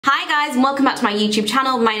Hi guys, and welcome back to my YouTube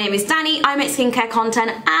channel. My name is Danny. I make skincare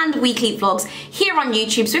content and weekly vlogs here on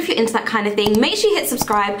YouTube, so if you're into that kind of thing, make sure you hit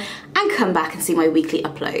subscribe and come back and see my weekly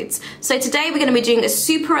uploads. So today we're going to be doing a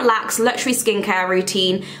super relaxed luxury skincare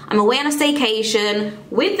routine. I'm away on a staycation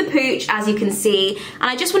with the pooch, as you can see, and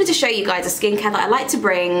I just wanted to show you guys a skincare that I like to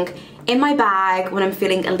bring in my bag when I'm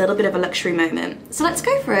feeling a little bit of a luxury moment. So let's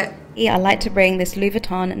go for it. Yeah, I like to bring this Louis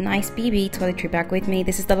Vuitton Nice BB toiletry bag with me.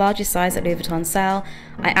 This is the largest size that Louis Vuitton sell.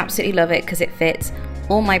 I absolutely love it because it fits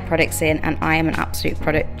all my products in, and I am an absolute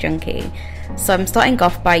product junkie. So I'm starting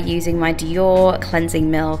off by using my Dior Cleansing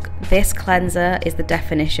Milk. This cleanser is the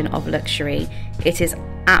definition of luxury. It is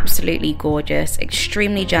absolutely gorgeous,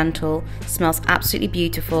 extremely gentle, smells absolutely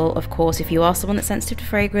beautiful. Of course, if you are someone that's sensitive to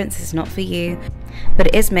fragrance, it's not for you. But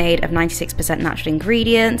it is made of 96% natural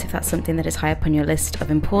ingredients, if that's something that is high up on your list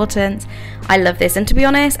of importance. I love this, and to be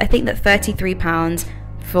honest, I think that £33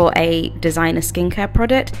 for a designer skincare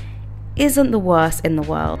product isn't the worst in the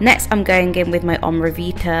world. Next, I'm going in with my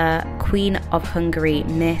Omorovicza Queen of Hungary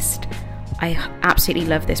Mist. I absolutely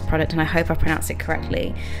love this product, and I hope I pronounced it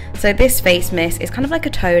correctly. So this face mist is kind of like a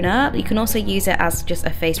toner. You can also use it as just a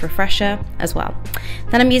face refresher as well.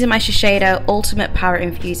 Then I'm using my Shiseido Ultimate Power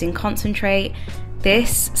Infusing Concentrate.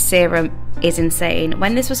 This serum is insane.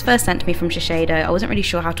 When this was first sent to me from Shiseido, I wasn't really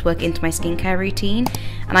sure how to work into my skincare routine,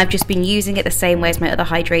 and I've just been using it the same way as my other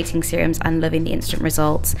hydrating serums and loving the instant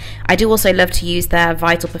results. I do also love to use their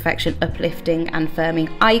Vital Perfection Uplifting and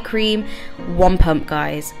Firming Eye Cream. One pump,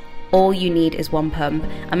 guys. All you need is one pump.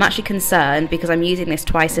 I'm actually concerned because I'm using this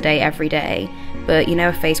twice a day every day, but you know,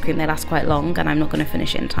 a face cream, they last quite long, and I'm not going to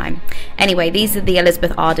finish it in time. Anyway, these are the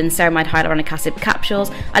Arden Ceramide Hyaluronic Acid capsules.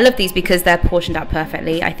 I love these because they're portioned out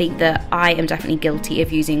perfectly. I think that I am definitely guilty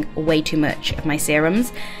of using way too much of my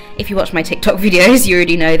serums. If you watch my TikTok videos, you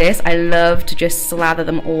already know this. I love to just slather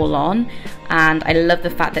them all on, and I love the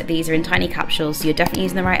fact that these are in tiny capsules, so you're definitely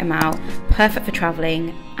using the right amount, perfect for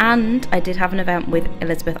traveling. And I did have an event with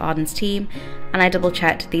Arden's team, and I double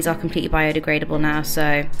checked, these are completely biodegradable now,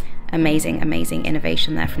 so amazing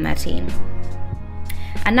innovation there from their team.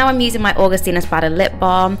 And now I'm using my Augustinus lip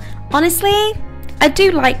balm. Honestly, I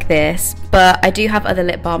do like this, but I do have other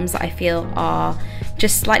lip balms that I feel are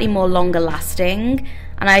just slightly more longer lasting.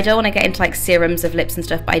 And I don't want to get into like serums of lips and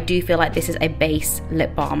stuff, but I do feel like this is a base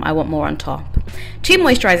lip balm. I want more on top. Two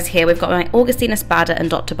moisturizers here. We've got my Augustinus Bader and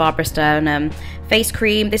Dr. Barbara Sturm face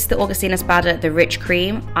cream. This is the Augustinus Bader, the Rich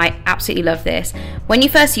Cream. I absolutely love this. When you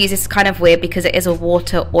first use this, it's kind of weird because it is a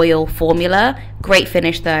water oil formula. Great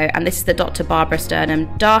finish though. And this is the Dr. Barbara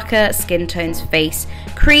Sturm Darker Skin Tones Face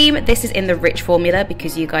Cream. This is in the Rich formula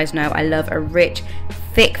because you guys know I love a rich,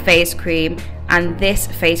 thick face cream. And this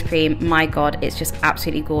face cream, my god, it's just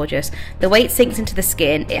absolutely gorgeous. The way it sinks into the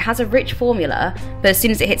skin, it has a rich formula, but as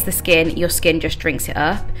soon as it hits the skin, your skin just drinks it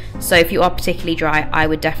up. So if you are particularly dry, I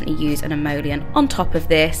would definitely use an emollient on top of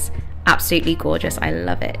this. Absolutely gorgeous, I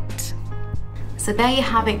love it. So there you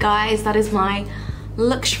have it, guys. That is my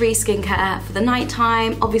luxury skincare for the night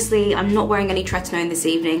time. Obviously, I'm not wearing any tretinoin this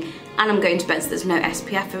evening, and I'm going to bed, so there's no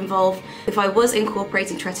SPF involved. If I was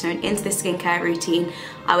incorporating tretinoin into this skincare routine,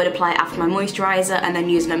 I would apply it after my moisturizer and then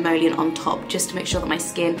use an emollient on top, just to make sure that my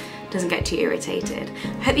skin doesn't get too irritated.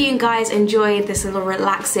 Hope you guys enjoyed this little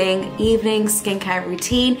relaxing evening skincare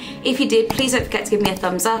routine. If you did, please don't forget to give me a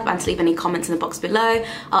thumbs up and to leave any comments in the box below.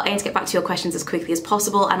 I'll aim to get back to your questions as quickly as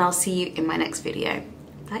possible, and I'll see you in my next video.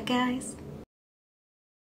 Bye guys.